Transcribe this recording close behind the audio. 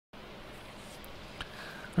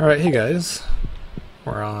Alright, hey guys.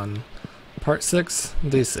 We're on part 6,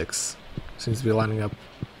 day 6. Seems to be lining up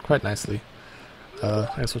quite nicely.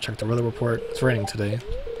 I guess we'll check the weather report. It's raining today.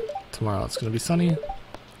 Tomorrow it's going to be sunny.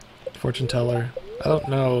 Fortune teller. I don't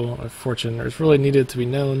know if fortune is really needed to be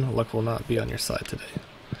known. Luck will not be on your side today.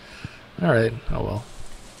 Alright, oh well.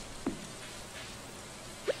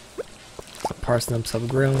 Some parsnips have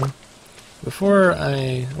grown. Before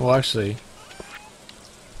I... well actually,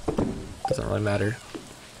 doesn't really matter.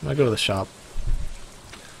 I'm gonna go to the shop.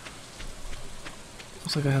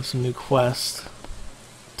 Looks like I have some new quest.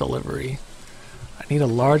 Delivery. I need a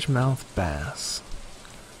largemouth bass.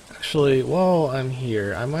 Actually, while I'm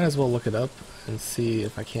here, I might as well look it up and see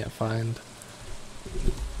if I can't find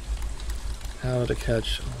how to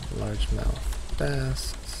catch a largemouth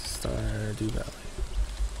bass. Stardew Valley.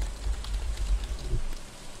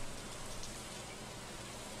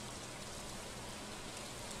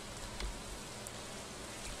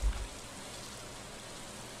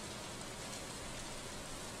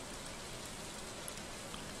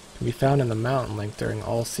 Can be found in the mountain lake during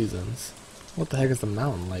all seasons. What the heck is the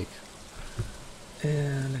mountain lake?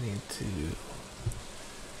 And I need to...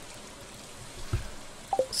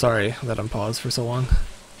 sorry that I'm paused for so long.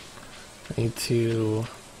 I need to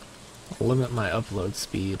limit my upload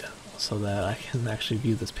speed so that I can actually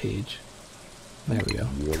view this page. There we go.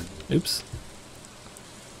 Oops.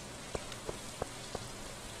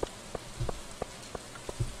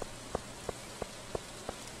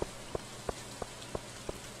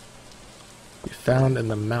 Found in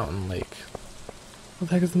the mountain lake. What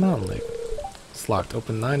the heck is the mountain lake? It's locked.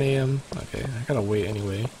 Open 9 AM. Okay, I gotta wait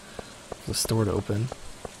anyway for the store to open.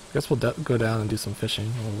 I guess we'll go down and do some fishing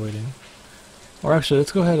while we're waiting. Or actually,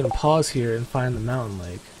 let's go ahead and pause here and find the mountain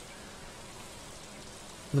lake.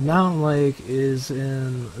 The mountain lake is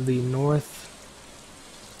in the north.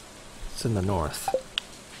 It's in the north.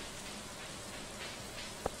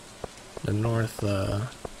 The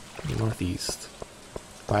northeast.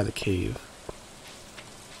 By the cave.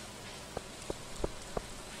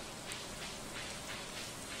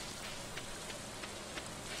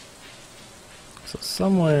 So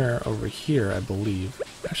somewhere over here, I believe.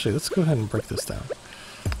 Actually, let's go ahead and break this down.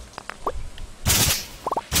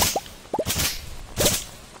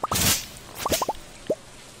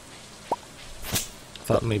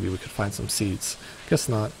 Thought maybe we could find some seeds. Guess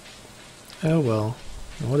not. Oh well.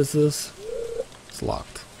 And what is this? It's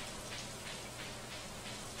locked.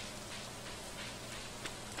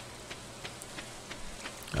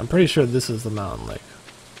 I'm pretty sure this is the mountain lake.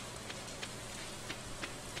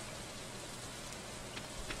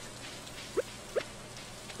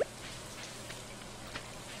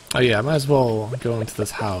 Oh yeah, I might as well go into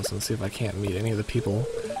this house and see if I can't meet any of the people.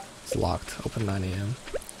 It's locked. Open 9 AM.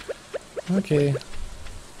 Okay.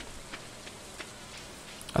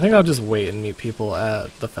 I think I'll just wait and meet people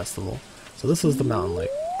at the festival. So this is the mountain lake.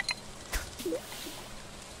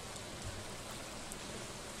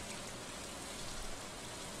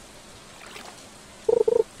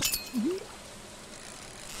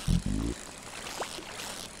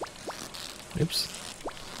 Oops.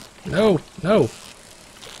 No! No!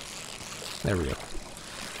 There we go.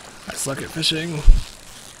 I suck at fishing.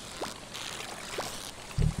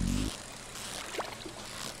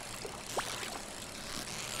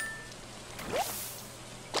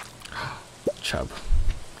 Chub.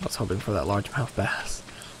 I was hoping for that largemouth bass.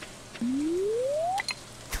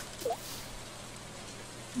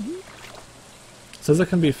 It says it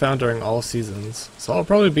can be found during all seasons, so I'll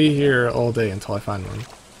probably be here all day until I find one.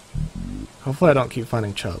 Hopefully I don't keep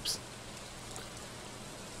finding chubs.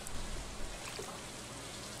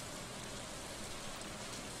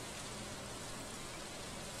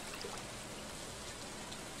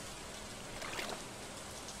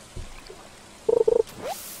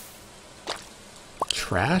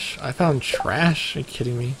 Trash? I found trash? Are you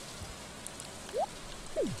kidding me?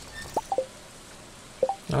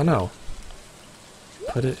 Oh no.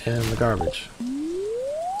 Put it in the garbage.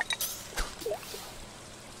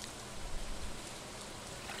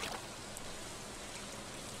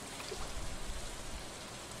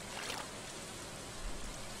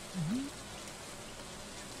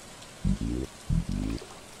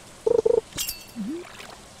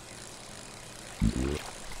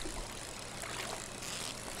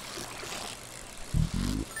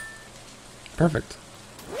 Perfect.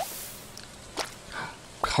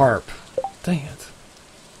 Carp. Dang it.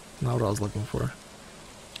 Not what I was looking for.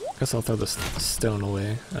 Guess I'll throw this stone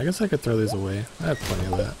away. I guess I could throw these away. I have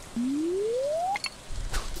plenty of that.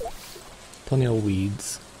 Plenty of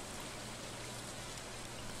weeds.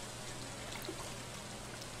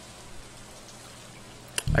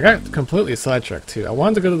 I got completely sidetracked too. I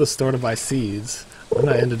wanted to go to the store to buy seeds, and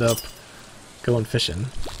then I ended up going fishing.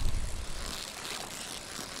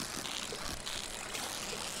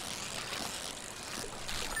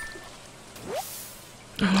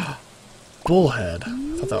 Bullhead.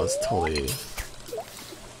 I thought that was totally... I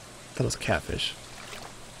thought it was a catfish.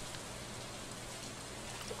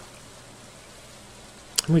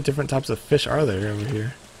 How many different types of fish are there over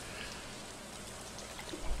here?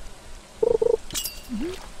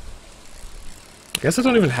 I guess I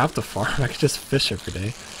don't even have to farm. I could just fish every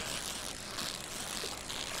day.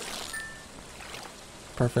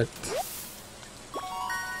 Perfect.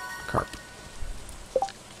 Carp.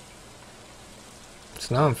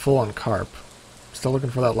 So now I'm full on carp. Still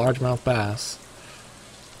looking for that largemouth bass.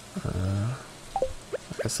 I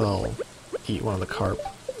guess I'll eat one of the carp.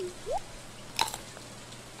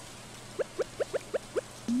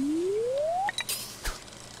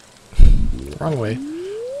 Wrong way.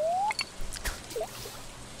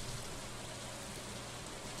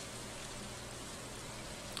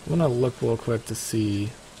 I'm gonna look real quick to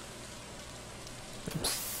see...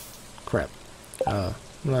 Oops. Crap. I'm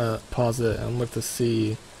gonna pause it and look to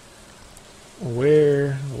see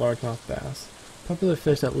where the largemouth bass. Popular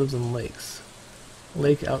fish that lives in lakes.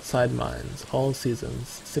 Lake outside mines. All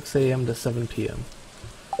seasons. 6 a.m. to 7 p.m.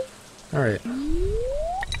 Alright.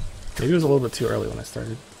 Maybe it was a little bit too early when I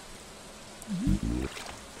started.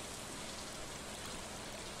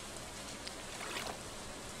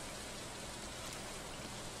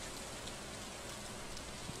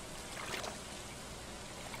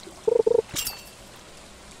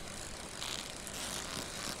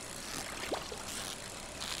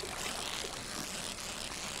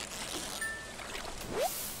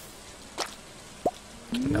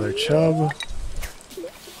 Another chub.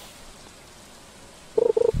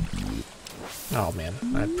 Oh man,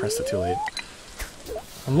 I pressed it too late.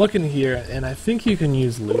 I'm looking here, and I think you can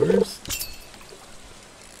use lures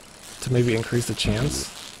to maybe increase the chance.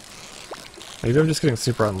 Maybe I'm just getting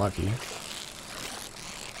super unlucky.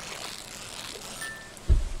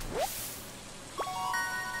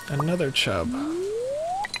 Another chub.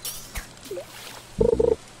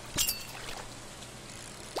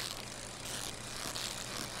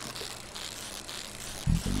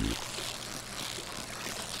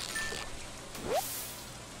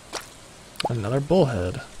 Another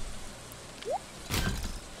bullhead.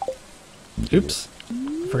 Oops.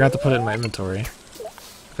 Forgot to put it in my inventory.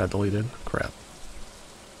 Got deleted. Crap.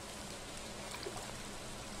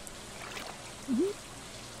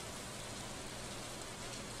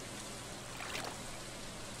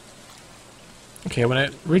 Okay, when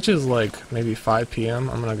it reaches like maybe 5 p.m.,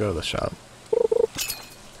 I'm gonna go to the shop.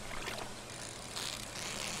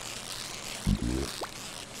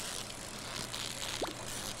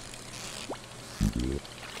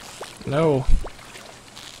 No.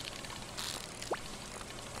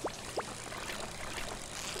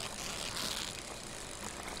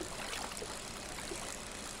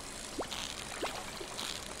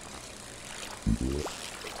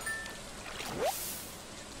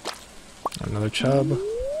 Another chub.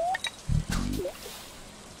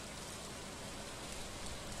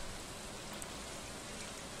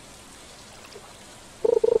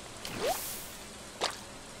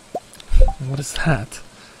 What is that?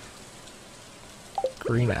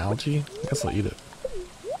 Green algae? I guess I'll eat it.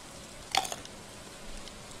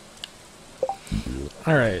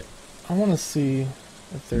 Alright, I want to see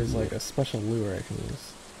if there's like a special lure I can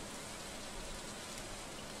use.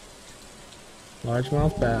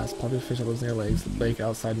 Largemouth bass, popular fish that lives near lakes, lake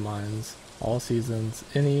outside mines, all seasons,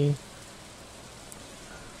 any...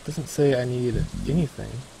 Doesn't say I need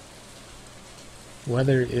anything.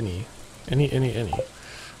 Whether any. Any.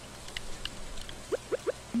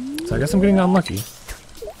 So I guess I'm getting unlucky.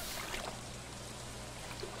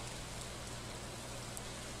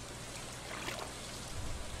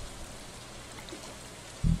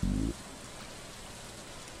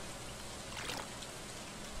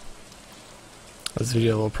 This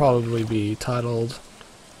video will probably be titled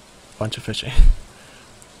 "Bunch of Fishing."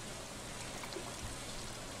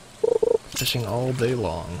 Fishing all day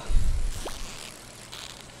long.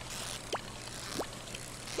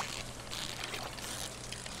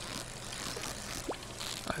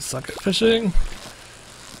 I suck at fishing.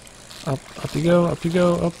 Up you go, up you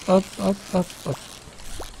go, up.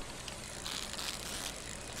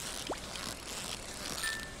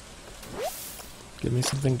 Give me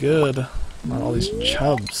something good. Not all these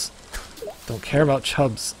chubs. Don't care about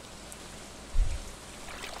chubs.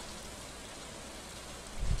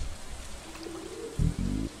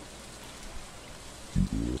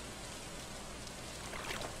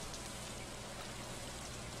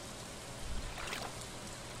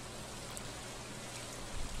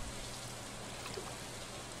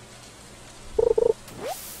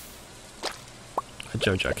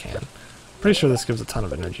 Joja can. Pretty sure this gives a ton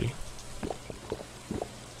of energy.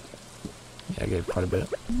 Yeah, I gave quite a bit.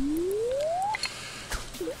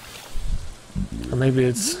 Or maybe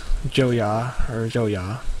it's Joya or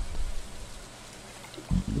Joya.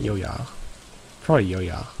 Yoya. Probably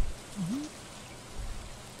Yoya.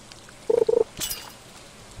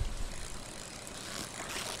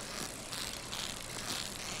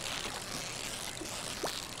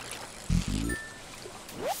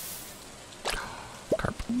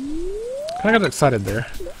 Carp. I got excited there.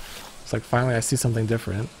 It's like finally I see something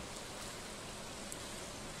different.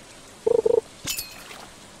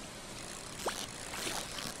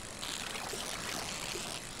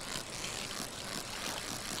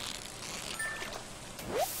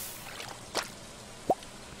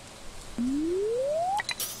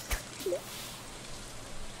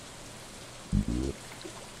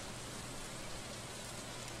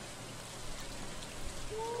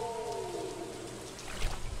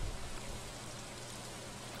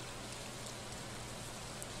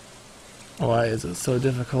 Why is it so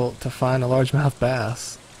difficult to find a largemouth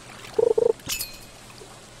bass?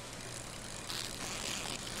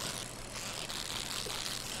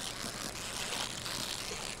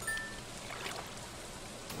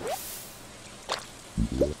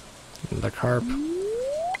 The carp.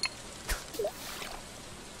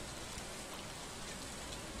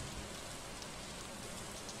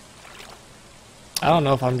 I don't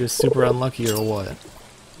know if I'm just super unlucky or what.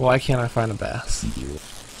 Why can't I find a bass?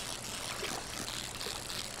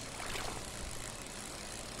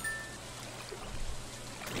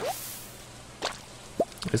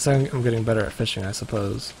 It's like I'm getting better at fishing, I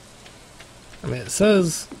suppose. I mean,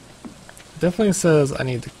 definitely says I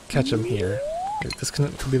need to catch them here. This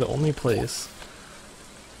could be the only place.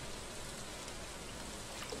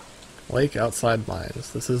 Lake outside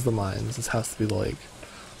mines. This is the mines. This has to be the lake.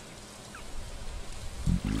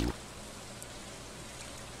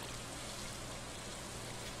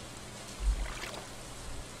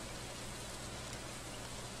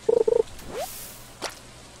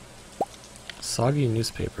 Soggy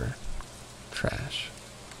newspaper. Trash.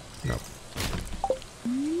 Nope.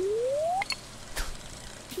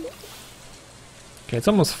 Okay, it's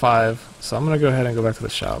almost 5, so I'm gonna go ahead and go back to the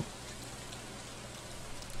shop.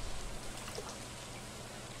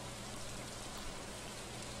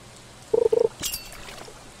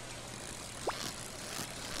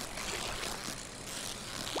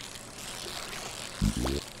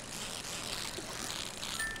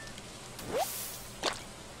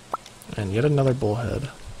 And yet another bullhead.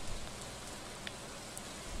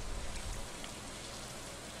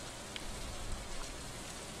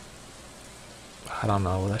 I don't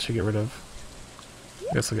know what I should get rid of.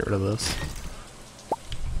 I guess I'll get rid of this.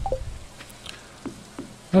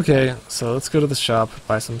 Okay, so let's go to the shop,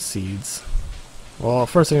 buy some seeds. Well,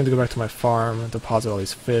 first I need to go back to my farm and deposit all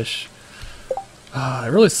these fish.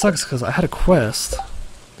 It really sucks because I had a quest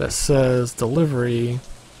that says delivery.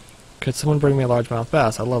 Could someone bring me a largemouth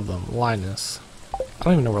bass? I love them. Linus. I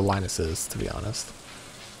don't even know where Linus is, to be honest.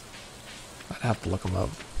 I'd have to look him up.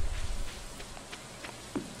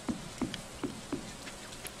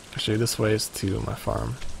 Actually, this way is to my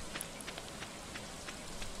farm.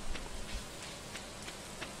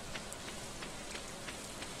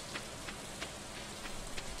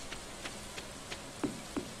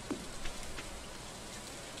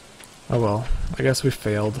 Oh well, I guess we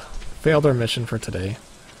failed. Failed our mission for today.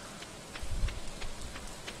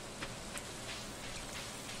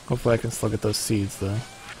 Hopefully I can still get those seeds though.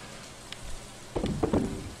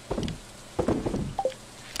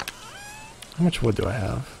 How much wood do I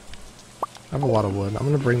have? I have a lot of wood. I'm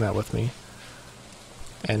going to bring that with me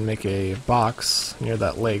and make a box near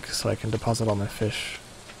that lake so I can deposit all my fish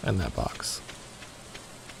in that box.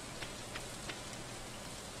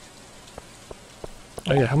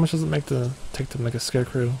 Oh yeah, how much does it take to make a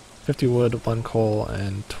scarecrow? 50 wood, 1 coal,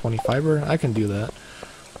 and 20 fiber? I can do that.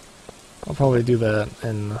 I'll probably do that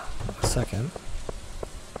in a second.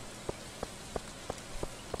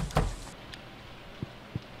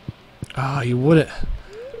 Ah, you wouldn't.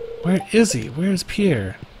 Where is he? Where's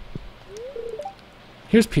Pierre?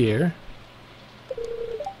 Here's Pierre.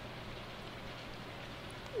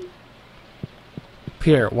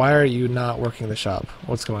 Pierre, why are you not working the shop?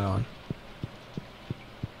 What's going on?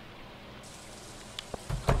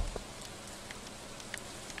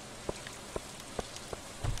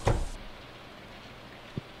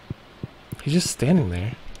 He's just standing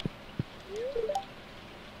there.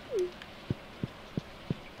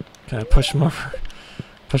 Can I push him over?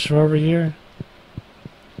 Push him over here?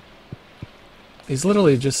 He's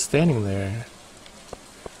literally just standing there.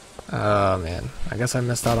 Oh man, I guess I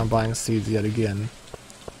missed out on buying seeds yet again.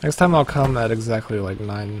 Next time I'll come at exactly like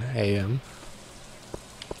 9 a.m.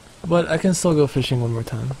 But I can still go fishing one more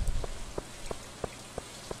time.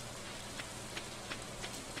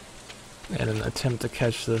 In an attempt to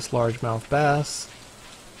catch this largemouth bass.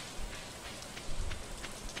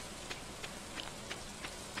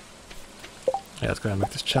 Yeah, let's go ahead and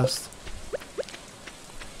make this chest.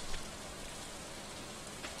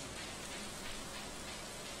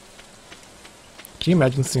 Can you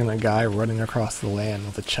imagine seeing a guy running across the land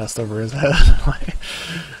with a chest over his head? Like,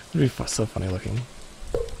 it'd be so funny looking.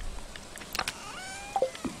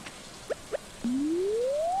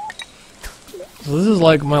 So this is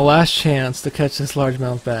like my last chance to catch this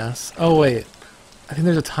largemouth bass. Oh wait, I think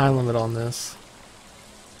there's a time limit on this.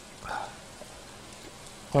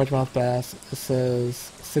 Largemouth bass, it says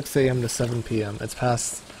 6 a.m. to 7 p.m. It's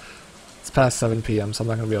past 7 p.m. so I'm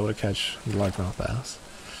not going to be able to catch the largemouth bass.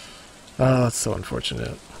 Oh, that's so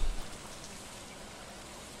unfortunate.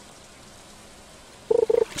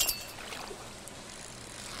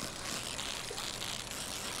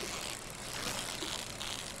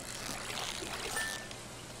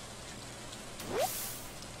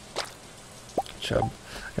 Chub.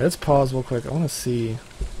 Okay, let's pause real quick. I want to see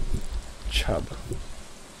chub.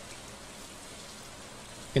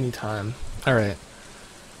 Anytime. Alright.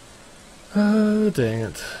 Dang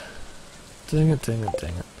it. Dang it, dang it,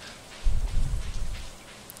 dang it.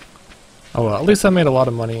 Oh well, at least I made a lot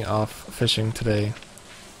of money off fishing today.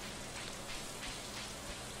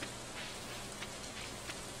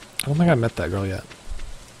 I don't think I met that girl yet.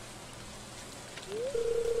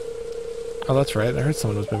 Oh, that's right. I heard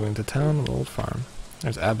someone was moving to town on the old farm.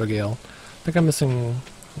 There's Abigail. I think I'm missing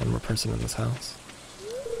one more person in this house.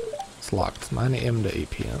 It's locked. 9 a.m. to 8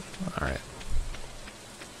 p.m. Alright.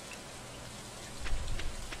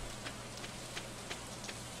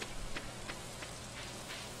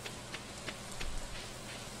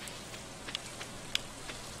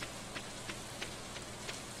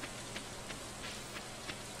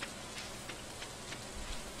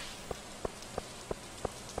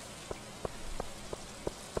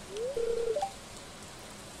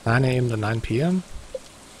 (9 a.m. to 9 p.m.?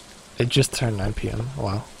 It just turned 9 p.m.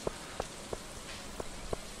 Wow.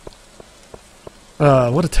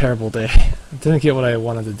 What a terrible day. I didn't get what I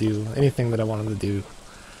wanted to do. Anything that I wanted to do.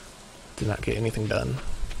 Did not get anything done.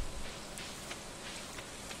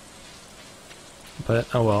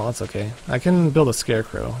 But, oh well, that's okay. I can build a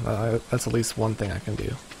scarecrow. That's at least one thing I can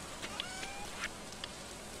do.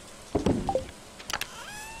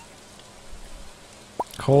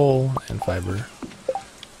 Coal and fiber.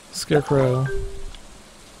 Scarecrow.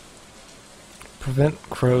 Prevent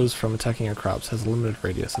crows from attacking your crops. Has a limited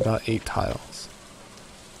radius, about 8 tiles.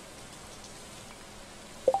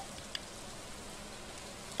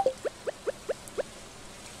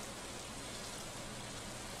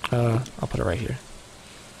 I'll put it right here.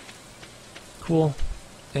 Cool.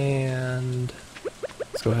 And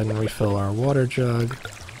let's go ahead and refill our water jug.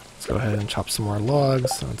 Let's go ahead and chop some more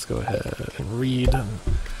logs. Let's go ahead and read.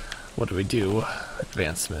 What do we do?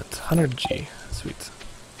 Advancement. 100G. Sweet.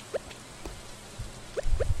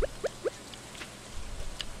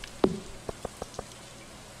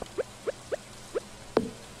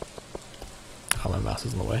 Oh, my mouse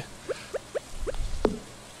is in the way.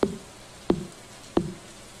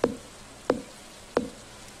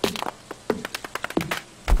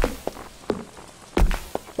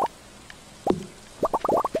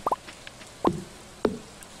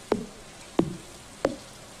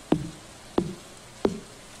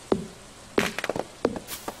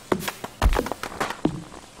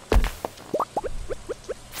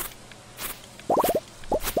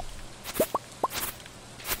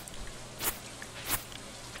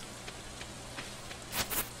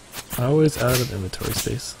 Always out of inventory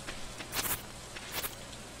space.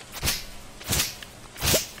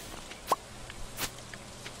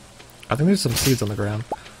 I think there's some seeds on the ground.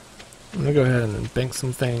 I'm gonna go ahead and bank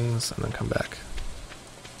some things and then come back.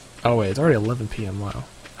 Oh wait, it's already 11 p.m. Wow.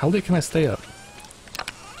 How late can I stay up?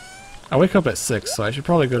 I wake up at 6, so I should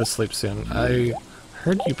probably go to sleep soon. I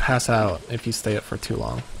heard you pass out if you stay up for too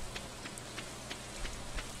long.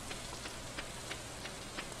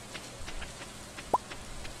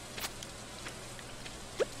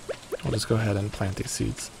 I'll just go ahead and plant these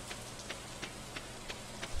seeds.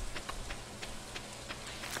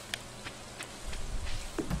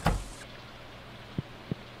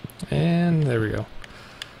 And there we go.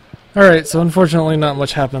 Alright, so unfortunately not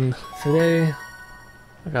much happened today.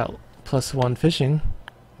 I got +1 fishing.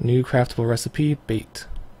 New craftable recipe, bait.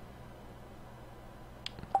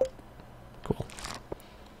 Cool.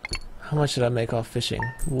 How much did I make off fishing?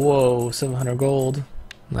 Whoa, 700 gold.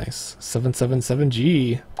 Nice.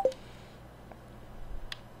 777G.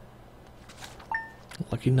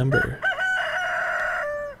 lucky number.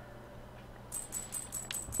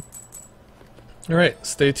 Alright,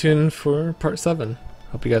 stay tuned for part 7.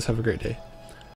 Hope you guys have a great day.